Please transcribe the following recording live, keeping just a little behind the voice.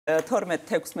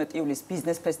12-16 ივლისს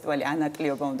ბიზნეს ფესტივალი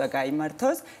ანაკლიობა უნდა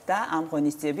გაიმართოს და ამ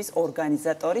ღონისძიების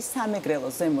ორგანიზატორი სამეგრელო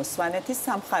ზემო სვანეთის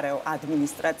სამხარეო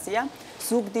ადმინისტრაცია,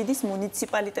 ზუგდიდის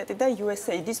მუნიციპალიტეტი და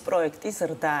USAID-ის პროექტის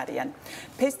ზრდა არიან.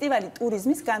 ფესტივალი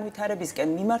ტურიზმის განვითარებისკენ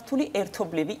მიმართული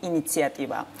ერთობლივი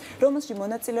ინიციატივაა, რომელში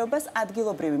მონაწილეობას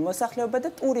ადგილობრივი მოსახლეობა და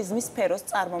ტურიზმის სფეროს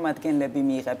წარმომადგენლები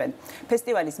მიიღებენ.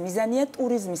 ფესტივალის მიზანია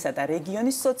ტურიზმისა და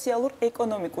რეგიონის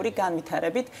სოციალურ-ეკონომიკური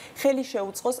განვითარებით ხელი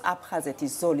შეუწყოს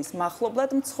აფხაზეთის ზოლის მახლობლად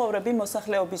მცხოვრები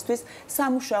მოსახლეობისთვის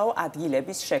სამუშაო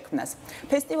ადგილების შექმნას.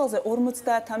 ფესტივალზე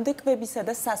 50-მდე კვებისა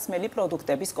და სასმელი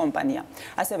პროდუქტების კომპანია,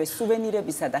 ასევე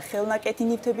სუვენირებისა და ხელნაკეთი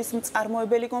ნივთების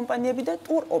მწარმოებელი კომპანიები და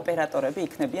ტურ ოპერატორები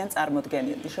იქნებიან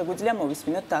წარმოდგენილნი. შეგვიძლია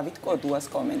მოვისმინოთ დავით კოდუას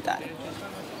კომენტარი.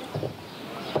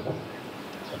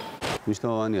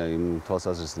 მნიშვნელოვანია იმ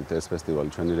თვალსაზრისით ეს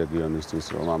ფესტივალი ჩვენი რეგიონისთვის,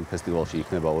 რომ ამ ფესტივალში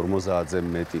იქნება 50-ზე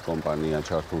მეტი კომპანია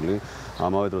ჩართული.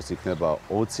 ამავე დროს იქნება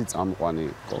 20 წამყვანი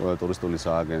ტურისტული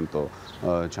სააგენტო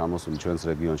ჩამოსული ჩვენს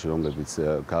რეგიონში, რომლებიც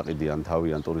გაყიდიან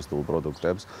თავიანთ ტურისტულ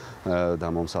პროდუქტებს და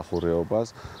მომსახურეობას.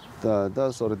 და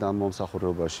სწორედ ამ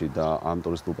მომსახურებაში და ამ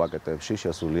ტურისტულ პაკეტებში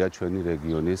შესულია ჩვენი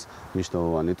რეგიონის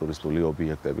მნიშვნელოვანი ტურისტული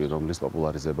ობიექტები, რომლის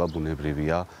პოპულარიზება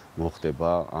ბუნებრივია მოხდება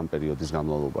ამ პერიოდის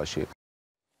განმავლობაში.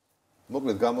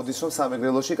 მოკლედ გამოდის, რომ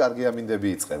სამეგრელოში კარგი ამინდები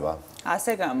იწყება.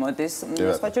 ასე გამოდის.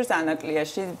 სხვა შორის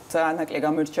ანაკლიაში ანაკლია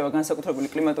გამოირჩევა განსაკუთრებული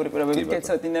კლიმატური პირობებით,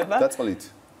 გეცოდინება. და წყლით.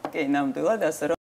 კი, ნამდვილად ასე რომ